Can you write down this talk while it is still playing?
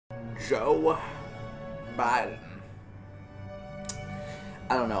Joe Biden.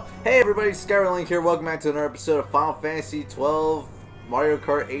 I don't know. Hey everybody, Skyrlink here. Welcome back to another episode of Final Fantasy XII Mario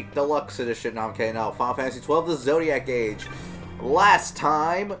Kart 8 Deluxe Edition. No, I'm kidding. No, Final Fantasy XII The Zodiac Age. Last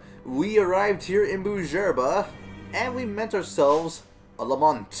time, we arrived here in Bujerba, and we met ourselves a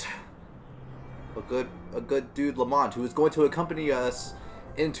Lamont. A good dude Lamont, who is going to accompany us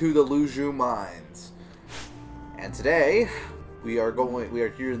into the Luju mines. And today, we are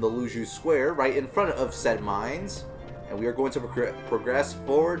here in the Luju Square, right in front of said mines, and we are going to progress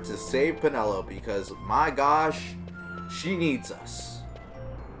forward to save Penelo, because, my gosh, she needs us.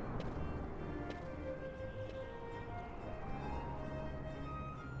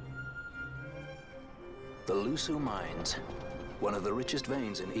 The Lusu Mines, one of the richest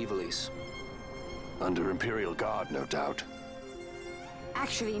veins in Ivalice. Under Imperial Guard, no doubt.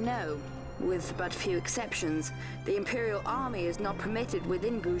 Actually, no. With but few exceptions, the Imperial Army is not permitted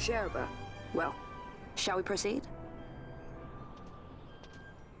within Bujerba. Well, shall we proceed?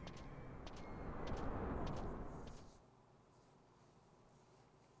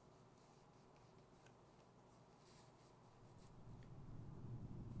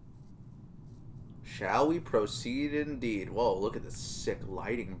 Shall we proceed indeed? Whoa, look at this sick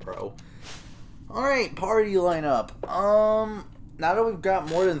lighting, bro. Alright, party lineup. Now that we've got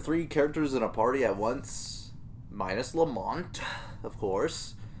more than 3 characters in a party at once, minus Lamont, of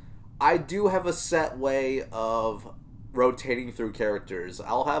course, I do have a set way of rotating through characters.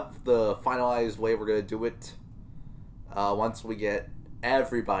 I'll have the finalized way we're going to do it once we get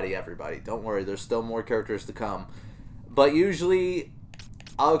everybody. Don't worry, there's still more characters to come. But usually,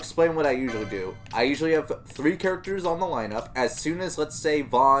 I'll explain what I usually do. I usually have 3 characters on the lineup. As soon as, let's say,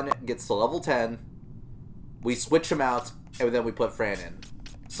 Vaughn gets to level 10, we switch him out, and then we put Fran in.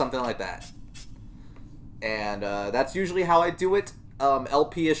 Something like that. And that's usually how I do it.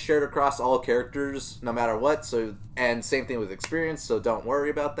 LP is shared across all characters, no matter what. So, and same thing with experience, so don't worry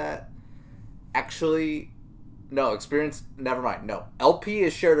about that. Actually, no, experience, never mind. No, LP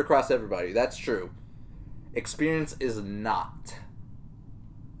is shared across everybody. That's true. Experience is not.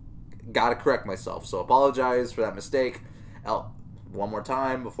 Gotta correct myself, so apologize for that mistake. One more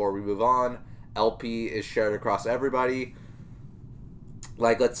time before we move on. LP is shared across everybody.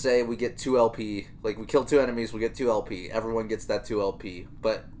 Like, let's say we get 2 LP. Like, we kill 2 enemies, we get 2 LP. Everyone gets that 2 LP.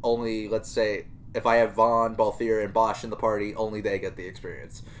 But only, let's say, if I have Vaughn, Balthier, and Bosch in the party, only they get the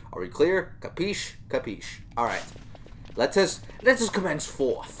experience. Are we clear? Capiche? Capiche. Alright. Let us commence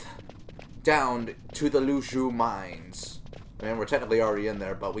forth. Down to the Luju mines. I mean, we're technically already in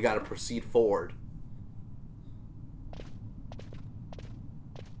there, but we gotta proceed forward.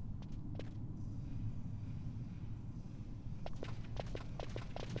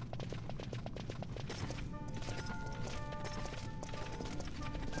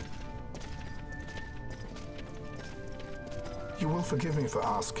 You will forgive me for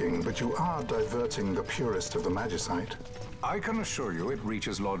asking, but you are diverting the purest of the Magicite. I can assure you it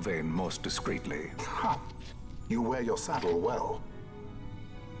reaches Lord Vane most discreetly. Ha! You wear your saddle well.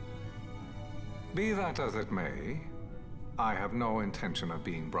 Be that as it may, I have no intention of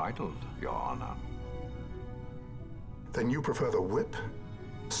being bridled, Your Honor. Then you prefer the whip?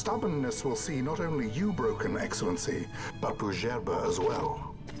 Stubbornness will see not only you broken, Excellency, but Bujerba as well.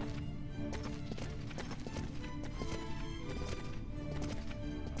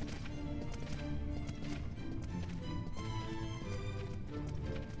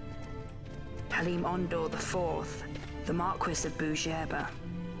 Halim Ondor IV, the Marquis of Bujerba.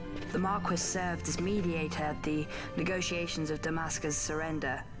 The Marquis served as mediator at the negotiations of Damascus'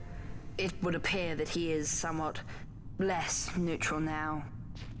 surrender. It would appear that he is somewhat less neutral now.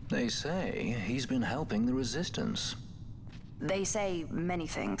 They say he's been helping the resistance. They say many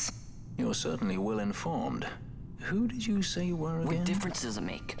things. You're certainly well informed. Who did you say you were again? What difference does it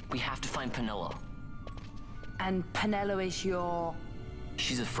make? We have to find Penelo. And Penelo is your...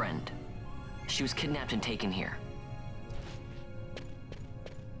 She's a friend. She was kidnapped and taken here.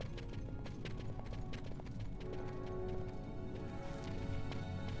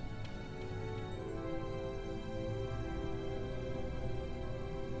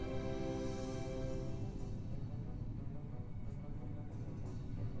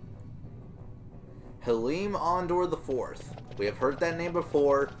 Halim Ondor IV. We have heard that name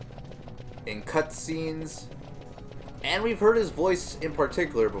before in cutscenes, and we've heard his voice in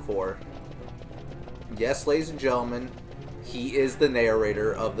particular before. Yes, ladies and gentlemen, he is the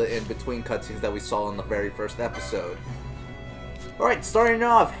narrator of the in-between cutscenes that we saw in the very first episode. Alright, starting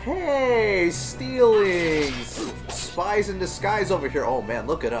off. Hey, stealing! Spies in disguise over here. Oh man,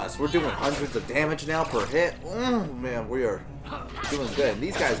 look at us. We're doing hundreds of damage now per hit. Man, we are doing good. And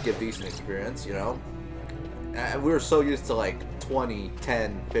these guys give decent experience, you know. We were so used to like 20,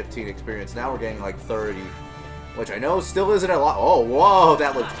 10, 15 experience. Now we're getting like 30. Which I know still isn't a lot. Oh, whoa,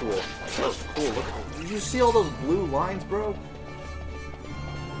 that looks cool. That looks cool. Look, did you see all those blue lines, bro?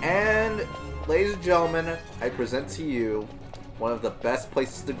 And, ladies and gentlemen, I present to you one of the best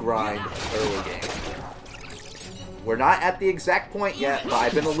places to grind early game. We're not at the exact point yet, but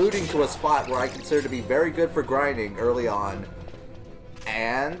I've been alluding to a spot where I consider to be very good for grinding early on.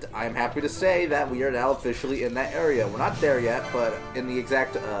 And I'm happy to say that we are now officially in that area. We're not there yet, but in the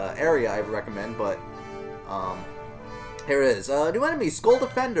exact area I recommend, but here it is. New enemy, Skull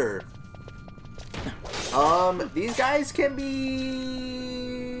Defender. These guys can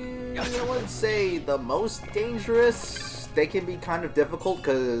be, I wouldn't say the most dangerous. They can be kind of difficult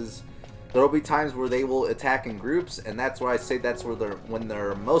because there will be times where they will attack in groups, and that's where I say that's where when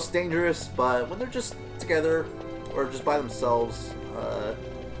they're most dangerous. But when they're just together or just by themselves,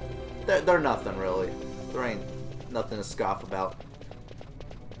 they're nothing really. There ain't nothing to scoff about.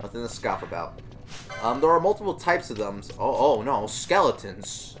 Nothing to scoff about. There are multiple types of them. Oh no,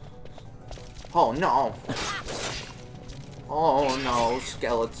 skeletons. Oh no. Oh no,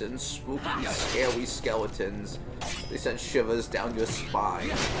 skeletons. Spooky, scary skeletons. They send shivers down your spine.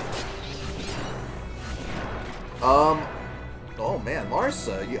 Oh man,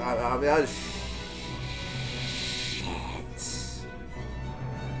 Larsa. Shit.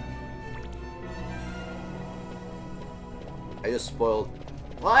 I just spoiled.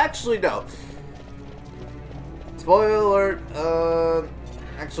 Well, actually, no. Spoiler alert.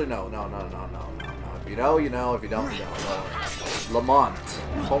 Actually, no. If you know, you know. If you don't, you don't. Lamont.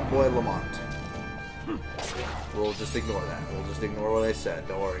 Homeboy Lamont. We'll just ignore that. We'll just ignore what I said.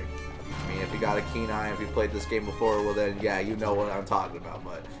 Don't worry. I mean, if you got a keen eye, if you played this game before, well then, yeah, you know what I'm talking about.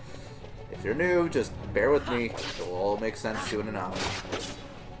 But if you're new, just bear with me. It will all make sense soon enough.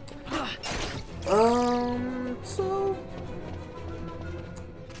 So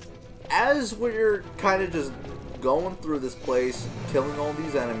as we're kind of just going through this place, killing all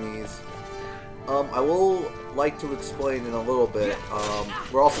these enemies, I will like to explain in a little bit.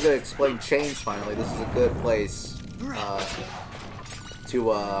 We're also going to explain chains finally. This is a good place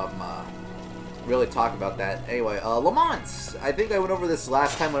to really talk about that. Anyway, Lamont. I think I went over this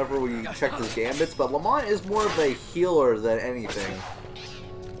last time whenever we checked his gambits, but Lamont is more of a healer than anything.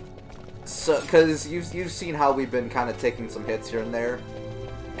 So, because you've seen how we've been kind of taking some hits here and there,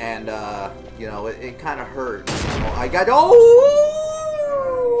 and you know, it kind of hurt. Oh, I got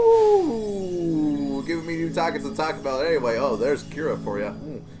giving me new topics to talk about. Anyway, oh, there's Kira for you.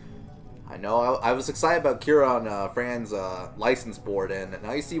 Ooh. I know. I was excited about Kira on Fran's license board, and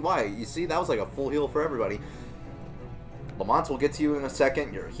now you see why. You see, that was like a full heal for everybody. Lamont will get to you in a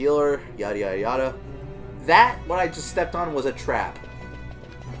second. You're a healer. Yada yada yada. That what I just stepped on was a trap.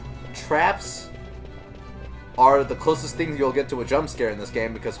 Traps are the closest things you'll get to a jump scare in this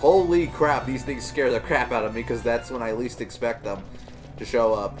game, because holy crap, these things scare the crap out of me, because that's when I least expect them to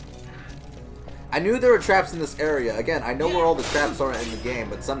show up. I knew there were traps in this area. Again, I know where all the traps are in the game,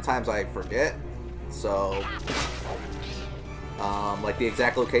 but sometimes I forget. So, like the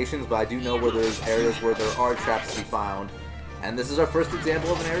exact locations, but I do know where there's areas where there are traps to be found. And this is our first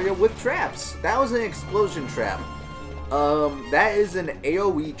example of an area with traps. That was an explosion trap. That is an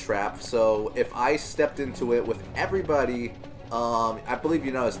AoE trap, so if I stepped into it with everybody, I believe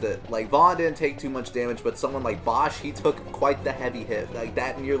you noticed that, like, Vaughn didn't take too much damage, but someone like Bosch, he took quite the heavy hit. Like,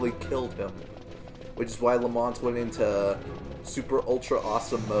 that nearly killed him. Which is why Lamont went into super ultra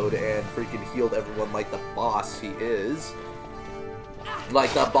awesome mode and freaking healed everyone like the boss he is.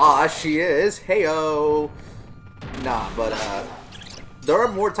 Like the boss he is. Heyo! Nah, but, there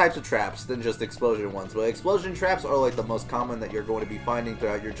are more types of traps than just explosion ones, but explosion traps are like the most common that you're going to be finding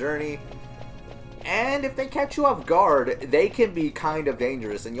throughout your journey. And if they catch you off guard, they can be kind of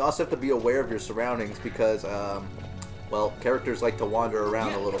dangerous, and you also have to be aware of your surroundings because, well, characters like to wander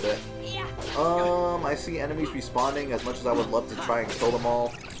around a little bit. I see enemies respawning. As much as I would love to try and kill them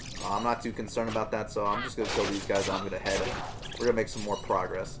all, I'm not too concerned about that, so I'm just going to kill these guys and I'm going to head. We're going to make some more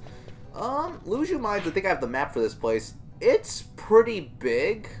progress. Lose Your Minds, I think I have the map for this place. It's pretty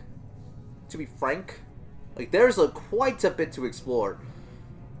big, to be frank. Like, there's quite a bit to explore.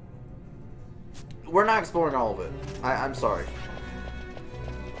 We're not exploring all of it. I'm sorry.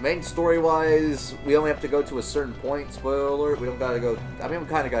 Main story-wise, we only have to go to a certain point. Spoiler alert, we don't gotta go... I mean, we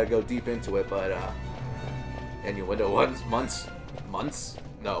kind of gotta go deep into it, but, innuendo months?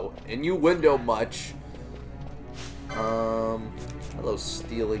 No. Innuendo much. Hello,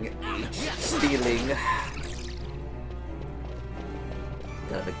 Stealing H. Stealing.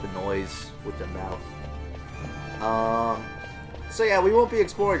 Gotta make the noise with their mouth. So yeah, we won't be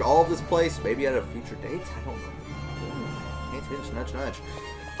exploring all of this place. Maybe at a future date? I don't know. Hint, hint, nudge, nudge.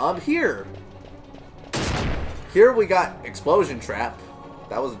 Here we got Explosion Trap.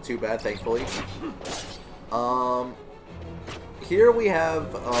 That wasn't too bad, thankfully. Here we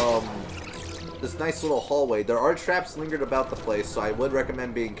have, this nice little hallway. There are traps lingered about the place, so I would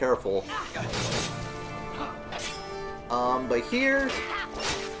recommend being careful. But here,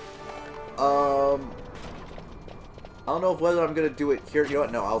 I don't know whether I'm gonna do it here. You know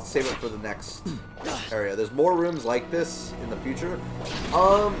what? No, I'll save it for the next area. There's more rooms like this in the future.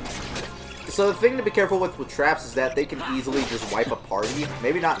 So the thing to be careful with traps is that they can easily just wipe a party.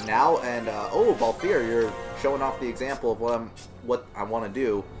 Maybe not now. And oh, Balthier, you're showing off the example of what I want to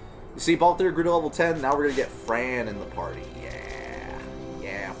do. You see, Balthier grew to level 10. Now we're gonna get Fran in the party.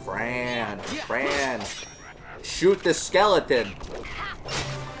 Yeah, Fran. Shoot the skeleton.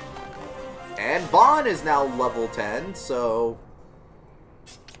 And Vaughn is now level 10. So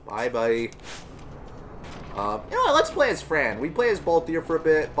bye, buddy. You know what, let's play as Fran. We play as Balthier for a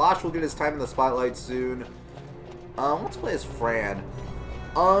bit. Bosch will get his time in the spotlight soon. Let's play as Fran.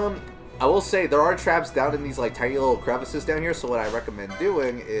 I will say, there are traps down in these, like, tiny little crevices down here, so what I recommend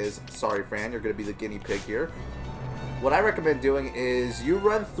doing is... Sorry, Fran, you're gonna be the guinea pig here. What I recommend doing is you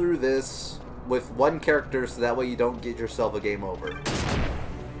run through this with one character, so that way you don't get yourself a game over.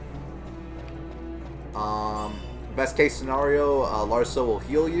 Best case scenario, Larso will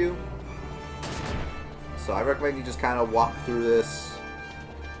heal you. So I recommend you just kind of walk through this,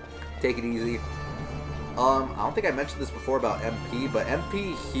 take it easy. I don't think I mentioned this before about MP, but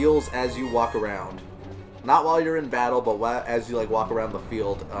MP heals as you walk around. Not while you're in battle, but as you like walk around the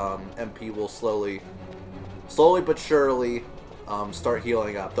field, MP will slowly but surely start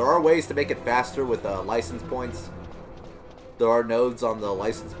healing up. There are ways to make it faster with license points. There are nodes on the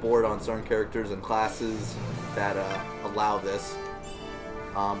license board on certain characters and classes that allow this.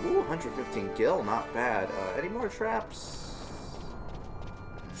 Ooh, 115 gil, not bad. Any more traps?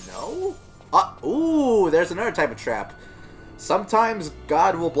 No? Ooh, there's another type of trap. Sometimes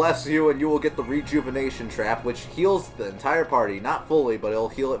God will bless you and you will get the rejuvenation trap, which heals the entire party. Not fully, but it'll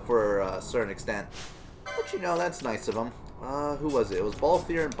heal it for a certain extent. But you know, that's nice of him. Who was it? It was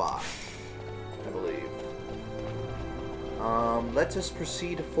Balthier and Bosch, I believe. Let's just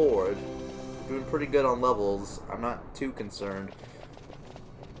proceed forward. We're doing pretty good on levels. I'm not too concerned.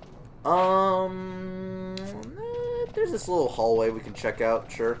 There's this little hallway we can check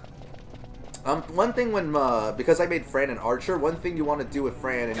out, sure. One thing because I made Fran an archer, one thing you want to do with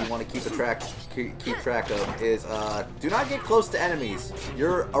Fran and you want to keep track of is, do not get close to enemies.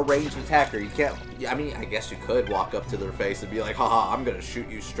 You're a ranged attacker. You can't, I mean, I guess you could walk up to their face and be like, haha, I'm gonna shoot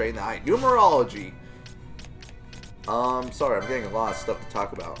you straight in the eye. Numerology. Sorry, I'm getting a lot of stuff to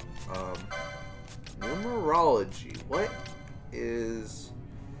talk about. Numerology. What is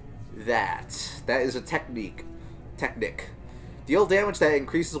that? That is a technique. Deal damage that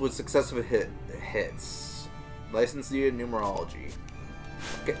increases with successive hits. License needed numerology.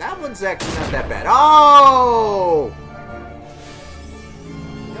 Okay, that one's actually not that bad. Oh!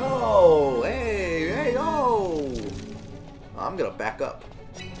 No! Hey, no! I'm gonna back up.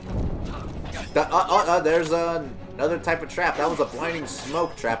 There's another type of trap. That was a blinding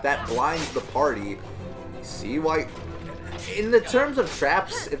smoke trap. That blinds the party. See why... In the terms of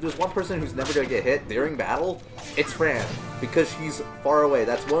traps, if there's one person who's never going to get hit during battle, it's Fran. Because she's far away.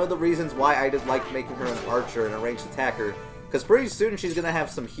 That's one of the reasons why I did like making her an archer and a ranged attacker. Because pretty soon she's going to have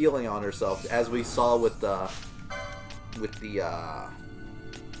some healing on herself, as we saw with the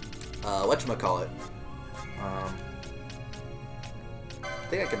whatchamacallit. I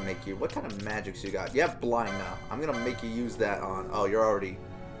think I can make you... What kind of magics you got? You have blind now. I'm going to make you use that on... Oh, you're already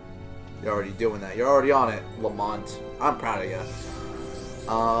doing that. You're already on it, Lamont. I'm proud of you.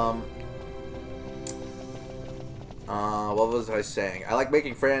 What was I saying? I like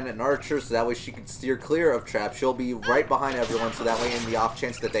making Fran an archer so that way she can steer clear of traps. She'll be right behind everyone so that way in the off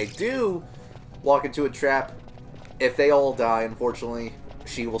chance that they do walk into a trap, if they all die, unfortunately,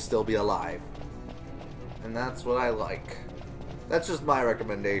 she will still be alive. And that's what I like. That's just my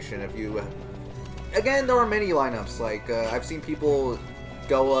recommendation. If you... Again, there are many lineups. Like, I've seen people...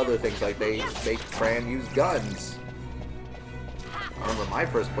 go other things, like they make Fran use guns. I remember my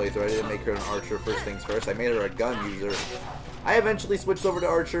first playthrough, I didn't make her an archer first things first, I made her a gun user. I eventually switched over to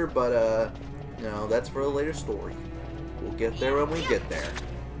archer, but you know, that's for a later story. We'll get there when we get there.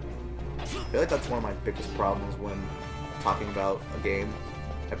 I feel like that's one of my biggest problems when talking about a game.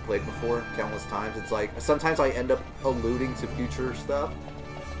 I've played before countless times. It's like, sometimes I end up alluding to future stuff.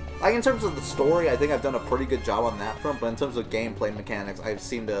 Like, in terms of the story, I think I've done a pretty good job on that front, but in terms of gameplay mechanics, I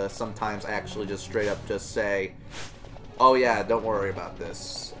seem to sometimes actually just straight up just say, oh yeah, don't worry about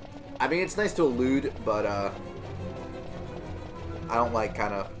this. I mean, it's nice to allude, but, I don't like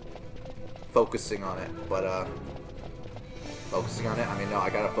kind of focusing on it, but, focusing on it? I mean, no, I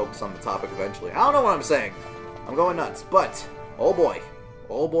gotta focus on the topic eventually. I don't know what I'm saying. I'm going nuts, but, oh boy.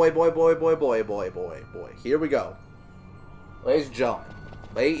 Oh boy, boy, boy, boy, boy, boy, boy, boy. Here we go. Ladies and gentlemen.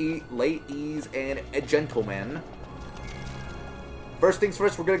 Ladies and gentlemen. First things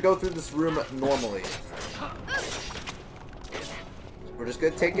first, we're gonna go through this room normally. We're just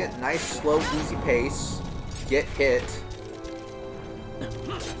gonna take it nice, slow, easy pace. Get hit.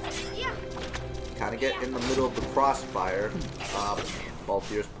 Kind of get in the middle of the crossfire.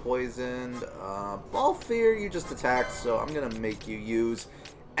 Balthier's poisoned. Balthier, you just attacked, so I'm gonna make you use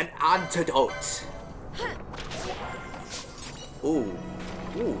an antidote. Ooh.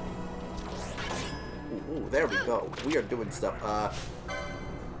 Ooh. Ooh, there we go. We are doing stuff.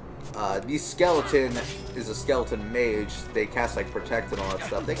 The skeleton is a skeleton mage. They cast like protect and all that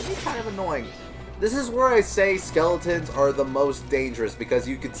stuff. They can be kind of annoying. This is where I say skeletons are the most dangerous because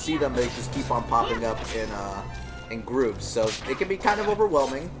you can see them. They just keep on popping up in groups, so it can be kind of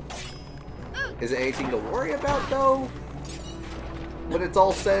overwhelming. Is it anything to worry about though? When it's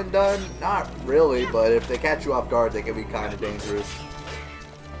all said and done, not really. But if they catch you off guard, they can be kind of dangerous.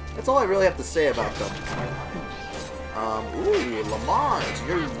 That's all I really have to say about them. Ooh, Lamont,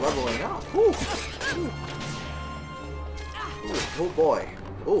 you're leveling up. Ooh. Ooh, oh boy.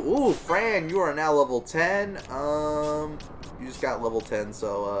 Ooh, Fran, you are now level 10. You just got level 10,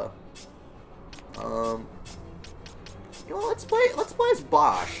 so, you know, let's play as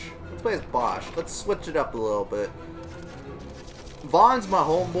Bosch. Let's play as Bosch. Let's switch it up a little bit. Vaughn's my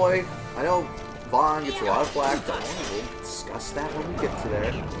homeboy. I know Vaughn gets a lot of flack. We'll discuss that when we get to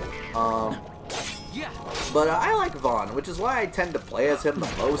there. But I like Vaughn, which is why I tend to play as him the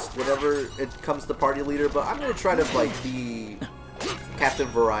most whenever it comes to party leader. But I'm gonna try to like be Captain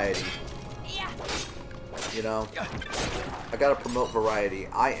Variety. You know, I gotta promote variety.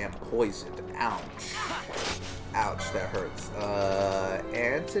 I am poisoned. Ouch. Ouch, that hurts.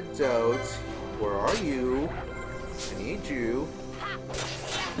 Antidote. Where are you? I need you.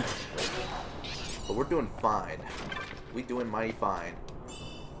 But we're doing fine. We doing mighty fine.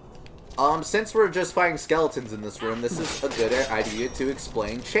 Since we're just fighting skeletons in this room, this is a good idea to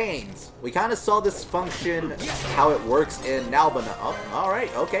explain chains. We kind of saw this function, how it works in Nalbana. Oh,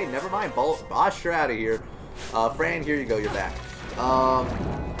 alright, okay, never mind. Bosh, you're out of here. Fran, here you go, you're back.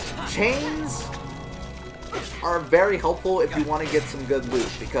 Chains are very helpful if you want to get some good loot,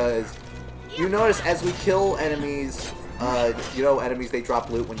 because you notice as we kill enemies, you know, enemies, they drop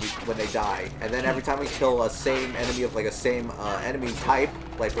loot when they die, and then every time we kill a same enemy of like a same enemy type,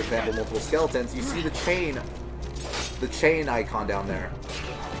 like for example multiple skeletons, you see the chain icon down there.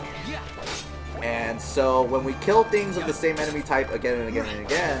 And so when we kill things of the same enemy type again and again and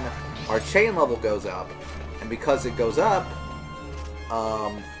again, our chain level goes up, and because it goes up,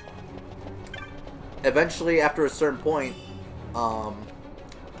 eventually after a certain point,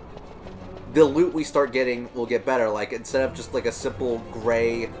 the loot we start getting will get better. Like, instead of just like a simple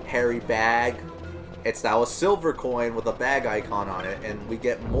gray, hairy bag, it's now a silver coin with a bag icon on it, and we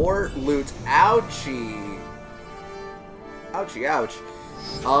get more loot. Ouchie! Ouchie, ouch.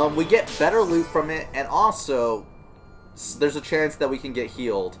 We get better loot from it, and also, there's a chance that we can get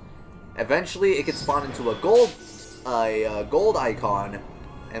healed. Eventually, it can spawn into a gold icon,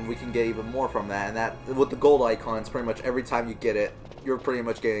 and we can get even more from that. And that, with the gold icons, pretty much every time you get it, you're pretty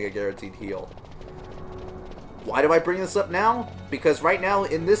much getting a guaranteed heal. Why do I bring this up now? Because right now,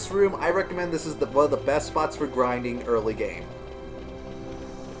 in this room, I recommend this is one of the best spots for grinding early game.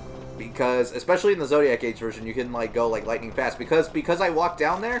 Because, especially in the Zodiac Age version, you can like go like lightning fast. Because I walk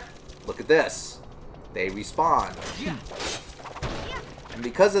down there, look at this. They respawn. And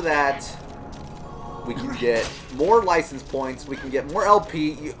because of that, we can get more license points, we can get more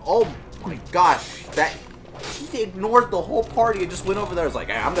LP. Oh my gosh, that... He ignored the whole party and just went over there. I was like,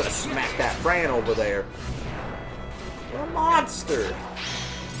 hey, I'm gonna smack that Fran over there. What a monster.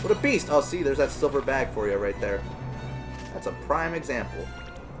 What a beast. Oh, see, there's that silver bag for you right there. That's a prime example.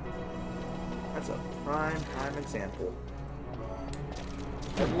 That's a prime example.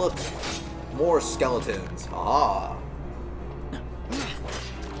 And look, more skeletons. Ah.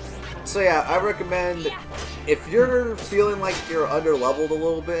 So yeah, I recommend, if you're feeling like you're under-leveled a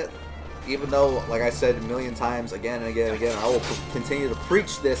little bit, even though, like I said a million times, again and again and again, I will continue to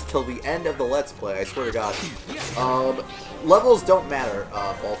preach this till the end of the Let's Play, I swear to God. Levels don't matter.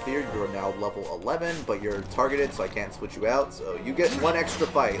 Balthier, you are now level 11, but you're targeted, so I can't switch you out, so you get one extra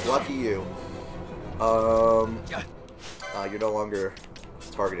fight. Lucky you. You're no longer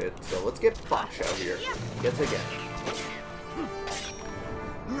targeted, so let's get Bosch out here. Yet again.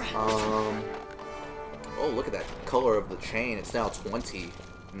 Oh, look at that color of the chain. It's now 20.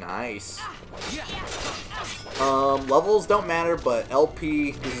 Nice. Levels don't matter, but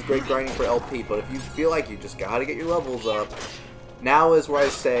LP, this is great grinding for LP, but if you feel like you just gotta get your levels up, now is where I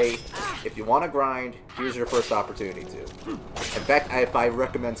say, if you want to grind, here's your first opportunity to. In fact, if I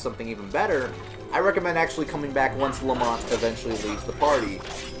recommend something even better, I recommend actually coming back once Lamont eventually leaves the party.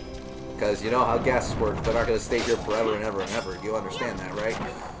 Because you know how guests work, they're not going to stay here forever and ever and ever. You understand that, right?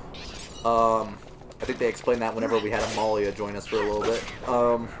 I think they explained that whenever we had Amalia join us for a little bit.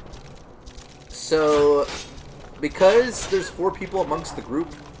 So, because there's 4 people amongst the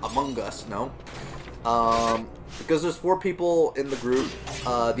group, among us, no. Because there's 4 people in the group,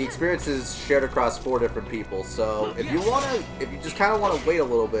 the experience is shared across 4 different people. So, if you just kind of want to wait a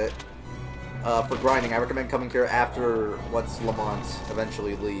little bit for grinding, I recommend coming here after once Lamont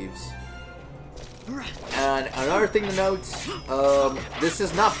eventually leaves. And another thing to note, this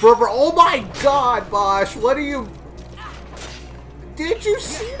is not forever. Oh my God, Bosch, what are you? Did you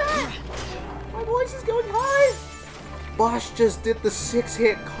see that? My voice is going high. Bosch just did the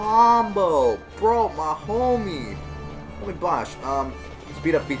 6-hit combo, bro. My homie. Homie Bosch.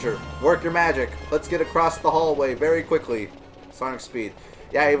 Speed up feature. Work your magic. Let's get across the hallway very quickly. Sonic speed.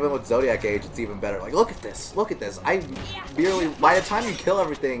 Yeah, even with Zodiac Age, it's even better. Like, look at this. Look at this. I barely. By the time you kill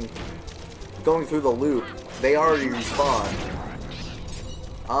everything going through the loop, they already respawn.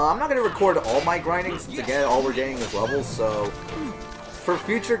 I'm not going to record all my grinding since, again, all we're getting is levels, so for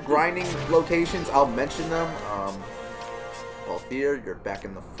future grinding locations, I'll mention them. Balthier, you're back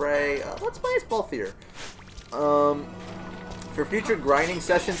in the fray. Let's play as Balthier. For future grinding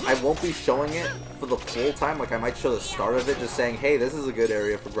sessions, I won't be showing it for the full time. Like, I might show the start of it, just saying, hey, this is a good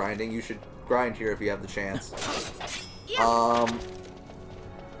area for grinding. You should grind here if you have the chance.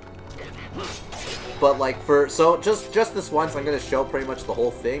 But like so just this once, I'm gonna show pretty much the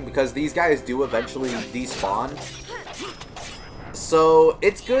whole thing because these guys do eventually despawn. So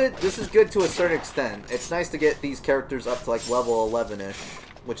it's good. This is good to a certain extent. It's nice to get these characters up to like level 11-ish,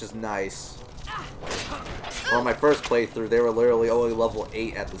 which is nice. On my first playthrough, they were literally only level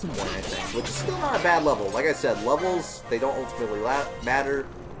 8 at this point, I think, which is still not a bad level. Like I said, levels, they don't ultimately matter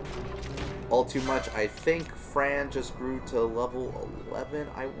all too much. I think Fran just grew to level 11,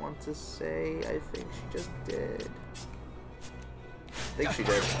 I want to say. I think she just did. I think she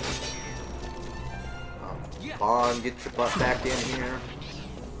did. Vaughn, get your butt back in here.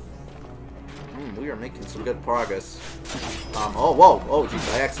 We are making some good progress. Oh, whoa. Oh,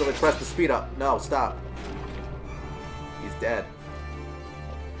 jeez, I accidentally pressed the speed up. No, stop. He's dead.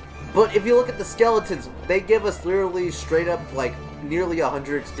 But if you look at the skeletons, they give us literally straight up, like, nearly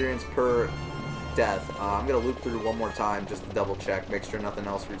 100 experience per death. I'm gonna loop through one more time just to double check, make sure nothing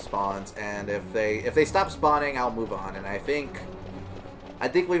else respawns, and if they stop spawning, I'll move on. And I think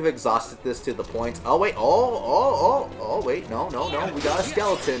we've exhausted this to the point. Oh wait, oh wait, no, we got a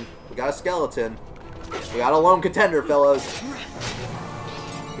skeleton. We got a skeleton. We got a lone contender, fellas.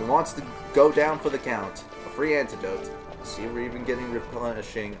 He wants to go down for the count. A free antidote. See, we're even getting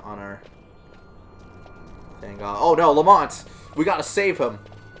replenishing on our thing. Oh no, Lamont! We gotta save him.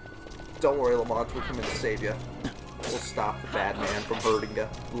 Don't worry, Lamont. We're coming to save you. We'll stop the bad man from hurting you,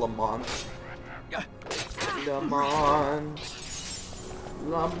 Lamont. Lamont.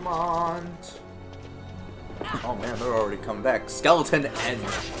 Oh man, they're already coming back. Skeleton N.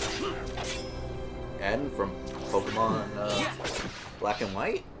 N from Pokemon Black and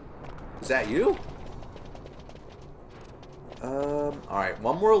White? Is that you? Alright,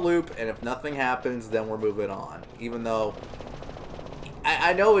 one more loop, and if nothing happens, then we're moving on. Even though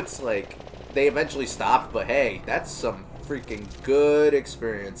I know it's like they eventually stopped, but hey, that's some freaking good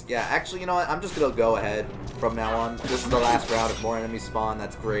experience. Yeah, actually, you know what? I'm just gonna go ahead from now on. This is the last round. If more enemies spawn,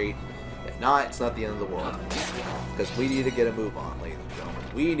 that's great. If not, it's not the end of the world. Because we need to get a move on, ladies and gentlemen.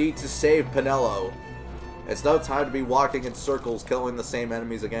 We need to save Pinello. It's no time to be walking in circles, killing the same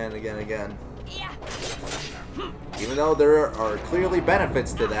enemies again and again and again. Even though there are clearly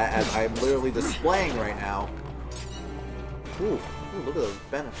benefits to that, as I'm literally displaying right now. Ooh, look at those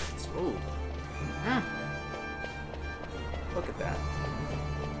benefits. Ooh. Look at that.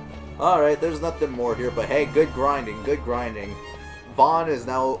 Alright, there's nothing more here, but hey, good grinding, good grinding. Vaughn is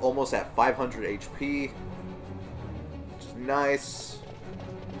now almost at 500 HP. Which is nice.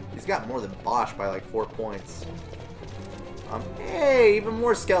 He's got more than Bosch by like 4 points. Hey, even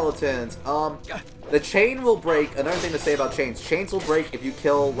more skeletons. The chain will break. Another thing to say about chains. Chains will break if you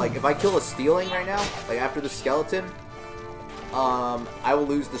kill, like, if I kill a stealing right now, like after the skeleton, I will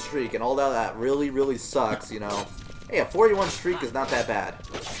lose the streak, and all that really, really sucks, you know. Hey, a 41 streak is not that bad.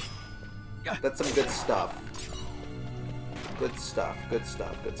 That's some good stuff. Good stuff, good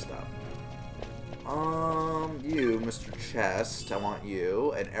stuff, good stuff. You, Mr. Chest, I want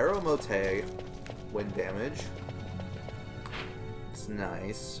you. An arrow mote, wind damage. It's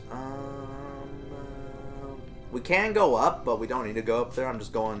nice. We can go up, but we don't need to go up there. I'm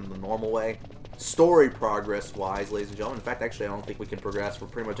just going the normal way. Story progress-wise, ladies and gentlemen. In fact, actually, I don't think we can progress. We're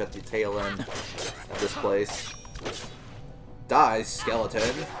pretty much at the tail end of this place. Die,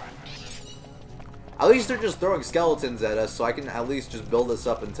 skeleton. At least they're just throwing skeletons at us, so I can at least just build this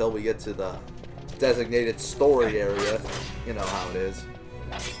up until we get to the designated story area. You know how it is.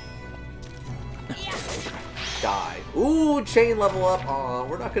 Die. Ooh, chain level up. Aw,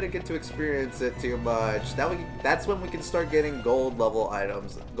 we're not gonna get to experience it too much. That's when we can start getting gold level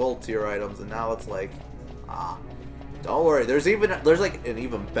items, gold tier items, and now it's like, don't worry. There's like an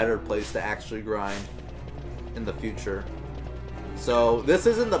even better place to actually grind in the future. So this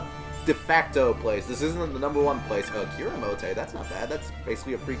isn't the de facto place. This isn't the #1 place. Oh, Kira Mote. That's not bad. That's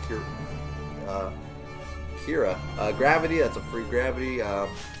basically a free Kira. Gravity. That's a free gravity.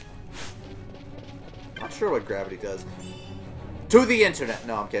 Not sure what gravity does. To the internet.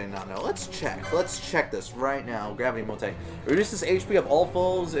 No, I'm kidding. No. Let's check. Let's check this right now. Gravity Mote. Reduces HP of all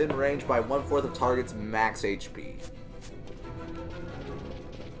foes in range by 1/4 of target's max HP.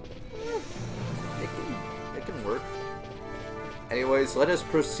 It can work. Anyways, let us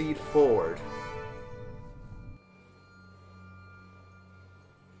proceed forward.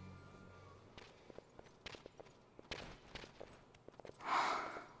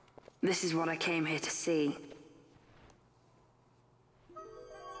 This is what I came here to see.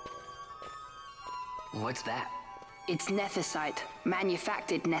 What's that? It's nethicite.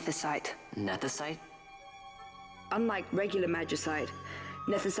 Manufactured nethicite. Nethicite? Unlike regular magicite,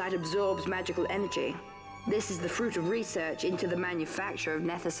 nethicite absorbs magical energy. This is the fruit of research into the manufacture of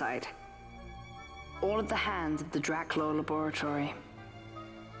nethicite. All at the hands of the Draclaw Laboratory.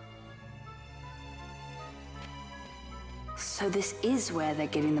 So this is where they're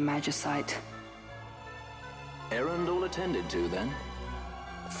getting the magicite. Errand all attended to, then?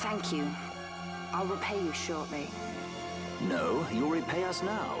 Thank you. I'll repay you shortly. No, you'll repay us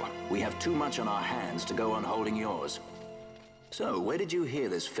now. We have too much on our hands to go on holding yours. So, where did you hear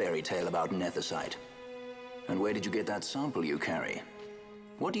this fairy tale about nethicite? And where did you get that sample you carry?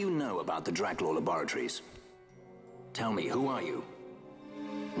 What do you know about the Draclaw Laboratories? Tell me, who are you?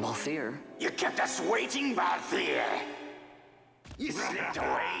 Balthier? You kept us waiting, Balthier! You slipped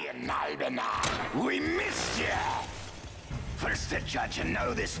away in Albanar. We missed you! First the judge and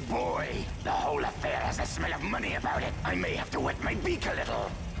now this boy. The whole affair has a smell of money about it. I may have to wet my beak a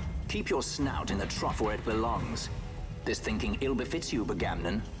little. Keep your snout in the trough where it belongs. This thinking ill befits you,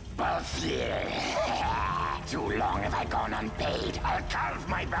 Begamnon. Balthier. Too long have I gone unpaid. I'll carve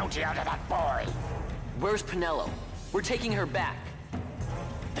my bounty out of that boy. Where's Penelo? We're taking her back.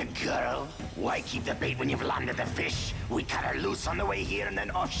 The girl? Why keep the bait when you've landed the fish? We cut her loose on the way here and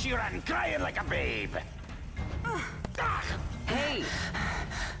then off she ran crying like a babe. Hey!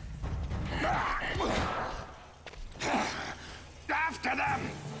 After them!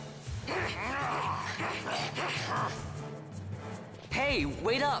 Hey,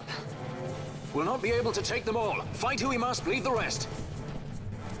 wait up! We'll not be able to take them all. Fight who we must, leave the rest.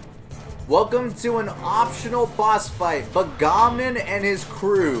 Welcome to an optional boss fight. Begamnon and his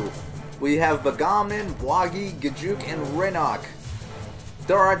crew. We have Begamnon, Bwagi, Gajuk, and Renok.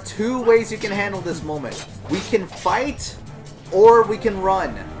 There are 2 ways you can handle this moment. We can fight, or we can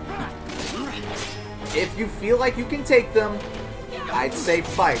run. If you feel like you can take them, I'd say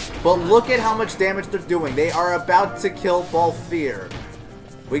fight. But look at how much damage they're doing. They are about to kill Balthier.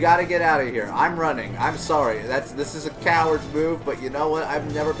 We gotta get out of here. I'm running. I'm sorry. This is a coward's move, but you know what?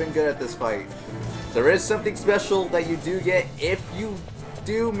 I've never been good at this fight. There is something special that you do get if you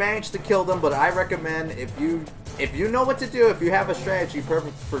do manage to kill them, but I recommend if you know what to do, if you have a strategy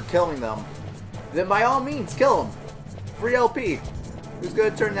perfect for killing them, then by all means kill them. Free LP. Who's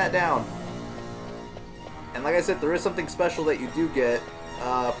gonna turn that down? And like I said, there is something special that you do get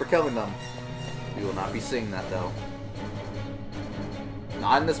for killing them. We will not be seeing that though.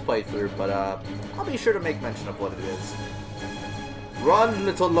 Not in this playthrough, but I'll be sure to make mention of what it is. Run,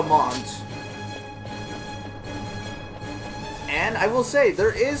 little Lamont. And I will say,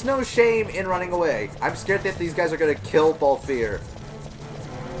 there is no shame in running away. I'm scared that these guys are going to kill Balthier.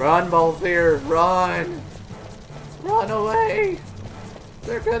 Run, Balthier, run! Run away!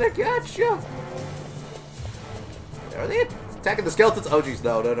 They're gonna get you! Are they attacking the skeletons? Oh jeez,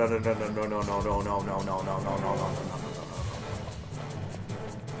 no, no, no, no, no, no, no, no, no, no, no, no, no, no, no, no, no, no.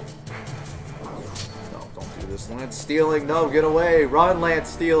 Don't do this. Lance stealing. No, get away. Run, Lance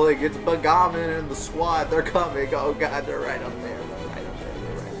stealing. It's Begamin and the squad. They're coming. Oh god, they're right up there. They're right up there.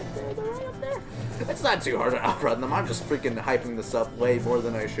 They're right up there. They're right up there. It's not too hard to outrun them. I'm just freaking hyping this up way more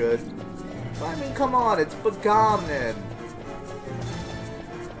than I should. I mean, come on. It's Begamin.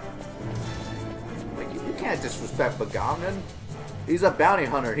 Like, you can't disrespect Begamin. He's a bounty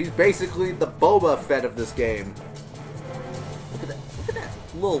hunter. He's basically the Boba Fett of this game. Look at that. Look at that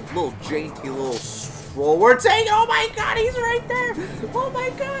little jaunty little stroll. We're saying, oh my god, he's right there. Oh my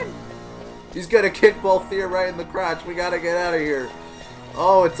god. He's gonna kick Balthier right in the crotch. We gotta get out of here.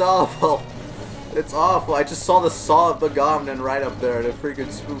 Oh, it's awful. It's awful. I just saw the saw of Begamin right up there and it freaking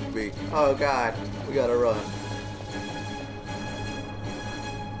spooked me. Oh god. We gotta run.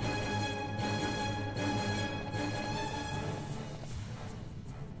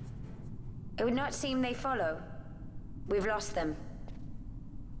 It would not seem they follow. We've lost them.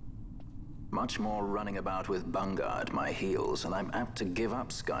 Much more running about with Bunga at my heels, and I'm apt to give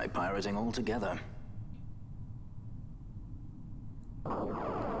up sky pirating altogether.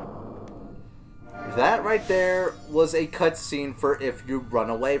 That right there was a cutscene for if you run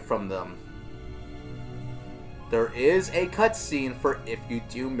away from them. There is a cutscene for if you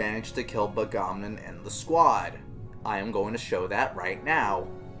do manage to kill Begamin and the squad. I am going to show that right now.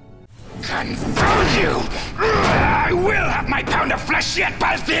 Confound you! I will have my pound of flesh yet,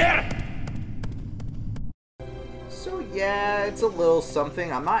 Balthier! So yeah, it's a little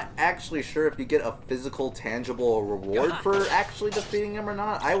something. I'm not actually sure if you get a physical, tangible reward for actually defeating him or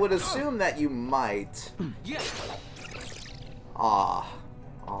not. I would assume that you might. Oh,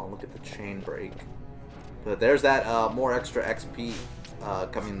 look at the chain break. But there's that more extra XP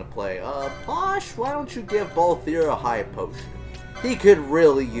coming into play. Posh, why don't you give Balthier a high potion? He could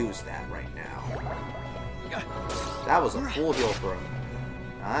really use that right now. That was a full heal for him.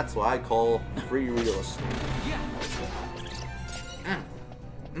 Now, that's what I call free real estate.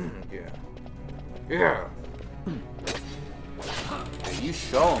 Yeah. You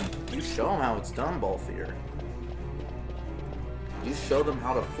show him how it's done, Balthier. You show them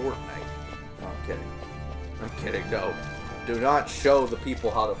how to Fortnite. No, I'm kidding. I'm kidding, no. Do not show the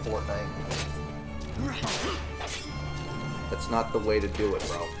people how to Fortnite. That's not the way to do it,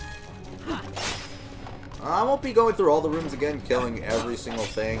 bro. I won't be going through all the rooms again, killing every single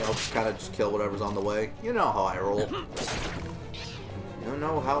thing. I'll kind of just kill whatever's on the way. You know how I roll. You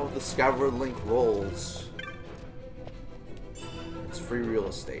know how the Scavenger Link rolls. It's free real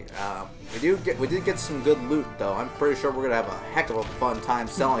estate. We did get some good loot, though. I'm pretty sure we're gonna have a heck of a fun time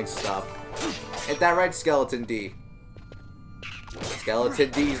selling stuff. Ain't that right, Skeleton D?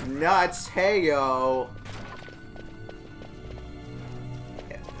 Skeleton D's nuts. Hey, yo.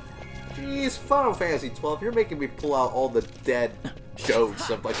 Jeez, Final Fantasy XII, you're making me pull out all the dead jokes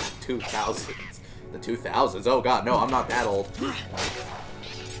of like the 2000s. The 2000s? Oh god, no, I'm not that old.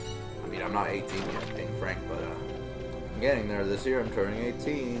 I mean, I'm not 18 yet, being frank, but I'm getting there this year. I'm turning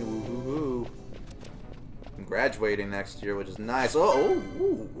 18. Woo hoo hoo. I'm graduating next year, which is nice. Oh,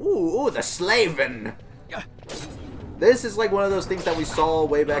 ooh, the Slaven! This is like one of those things that we saw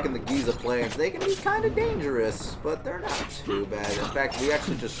way back in the Giza Plains. They can be kind of dangerous, but they're not too bad. In fact, we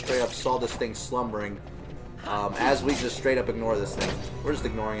actually just straight up saw this thing slumbering as we just straight up ignore this thing. We're just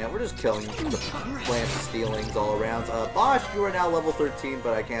ignoring it. We're just killing the plant stealings all around. Bosch, you are now level 13,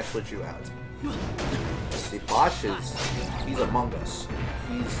 but I can't switch you out. See, Bosch he's among us.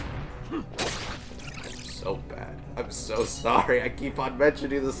 He's so bad. I'm so sorry. I keep on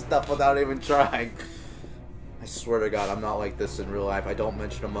mentioning this stuff without even trying. I swear to God, I'm not like this in real life. I don't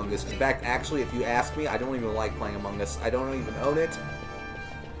mention Among Us. In fact, actually, if you ask me, I don't even like playing Among Us. I don't even own it.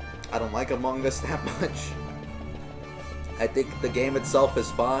 I don't like Among Us that much. I think the game itself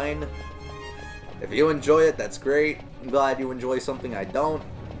is fine. If you enjoy it, that's great. I'm glad you enjoy something I don't.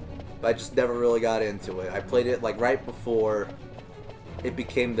 But I just never really got into it. I played it like right before it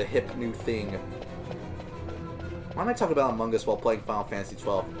became the hip new thing. Why am I talking about Among Us while playing Final Fantasy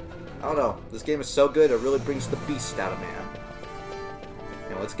XII? I don't know. This game is so good, it really brings the beast out of man.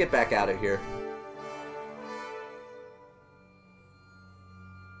 Now, let's get back out of here.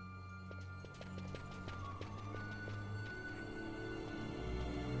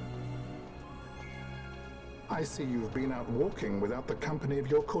 I see you've been out walking without the company of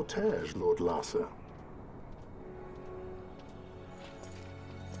your cortege, Lord Larsa.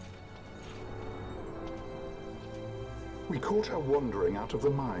 We caught her wandering out of the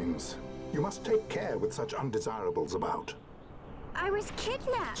mines. You must take care with such undesirables about. I was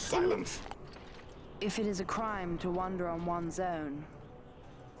kidnapped. Silence! If it is a crime to wander on one's own,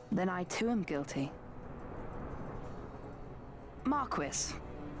 then I too am guilty. Marquis,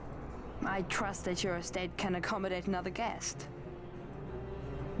 I trust that your estate can accommodate another guest.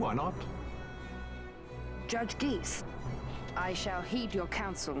 Why not? Judge Geese, I shall heed your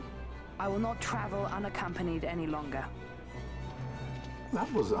counsel. I will not travel unaccompanied any longer. That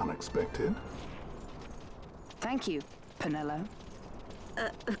was unexpected. Thank you, Penello.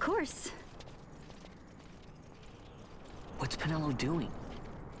 Of course. What's Penello doing?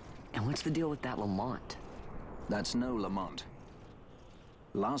 And what's the deal with that Lamont? That's no Lamont.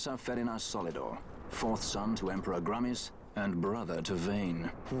 Larsa Ferinas Solidor, fourth son to Emperor Gramis and brother to Vane.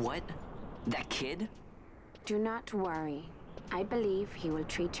 What? That kid? Do not worry. I believe he will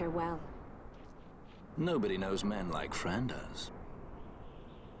treat her well. Nobody knows men like Fran does.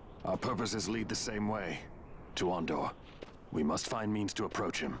 Our purposes lead the same way. To Ondor. We must find means to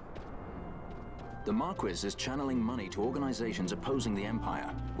approach him. The Marquis is channeling money to organizations opposing the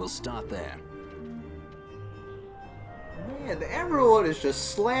Empire. We'll start there. Man, everyone is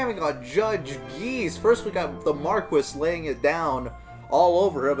just slamming on Judge Geese. First we got the Marquis laying it down all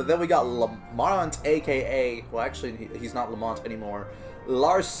over him, but then we got Lamont, aka, well actually he's not Lamont anymore,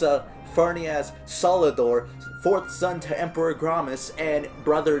 Larsa Ferinas Solidor, fourth son to Emperor Gramis and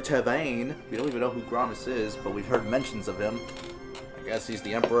brother to Vane. We don't even know who Gramis is, but we've heard mentions of him. I guess he's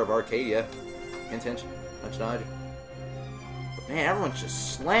the Emperor of Arcadia. Intention. But man, everyone's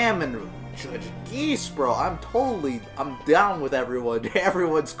just slamming Judge Geese, bro. I'm down with everyone.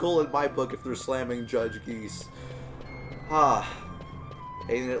 Everyone's cool in my book if they're slamming Judge Geese. Ah,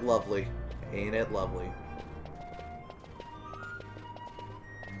 ain't it lovely? Ain't it lovely?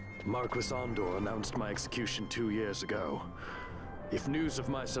 Marquis Ondor announced my execution 2 years ago. If news of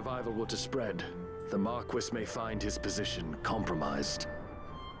my survival were to spread, the Marquis may find his position compromised.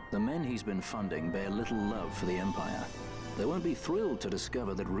 The men he's been funding bear little love for the Empire. They won't be thrilled to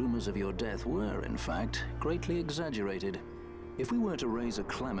discover that rumors of your death were, in fact, greatly exaggerated. If we were to raise a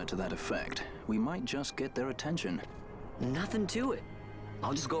clamor to that effect, we might just get their attention. Nothing to it.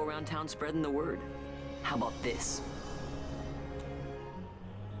 I'll just go around town spreading the word. How about this?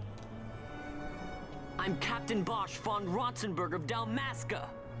 I'm Captain Bosch von Rotzenburg of Dalmasca.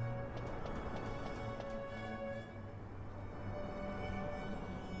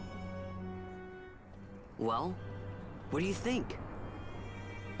 Well, what do you think?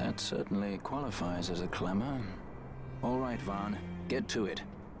 That certainly qualifies as a clamor. All right, Vaughn, get to it.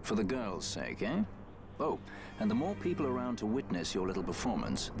 For the girls' sake, eh? Oh, and the more people around to witness your little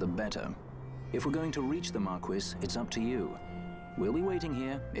performance, the better. If we're going to reach the Marquis, it's up to you. We'll be waiting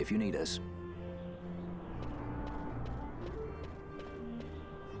here if you need us.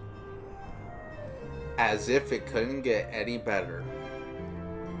 As if it couldn't get any better.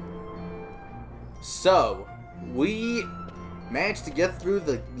 So, we managed to get through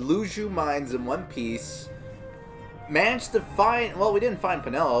the Luju mines in one piece. Managed to find, well, we didn't find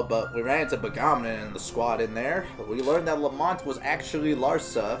Penello, but we ran into Begamnon and the squad in there. We learned that Lamont was actually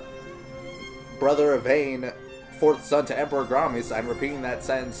Larsa, brother of Vane, fourth son to Emperor Gramis. I'm repeating that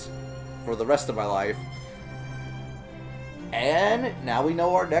sentence for the rest of my life. And now we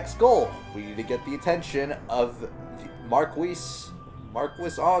know our next goal. We need to get the attention of Marquis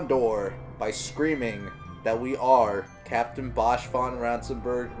Ondor by screaming that we are Captain Bosch von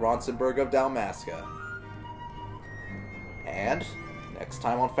Rotzenburg of Dalmasca. And next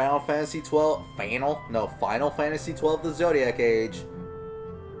time on Final Fantasy XII, Final Fantasy XII: The Zodiac Age,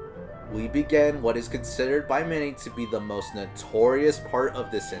 we begin what is considered by many to be the most notorious part of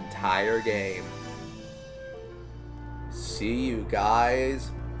this entire game. See you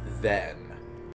guys then.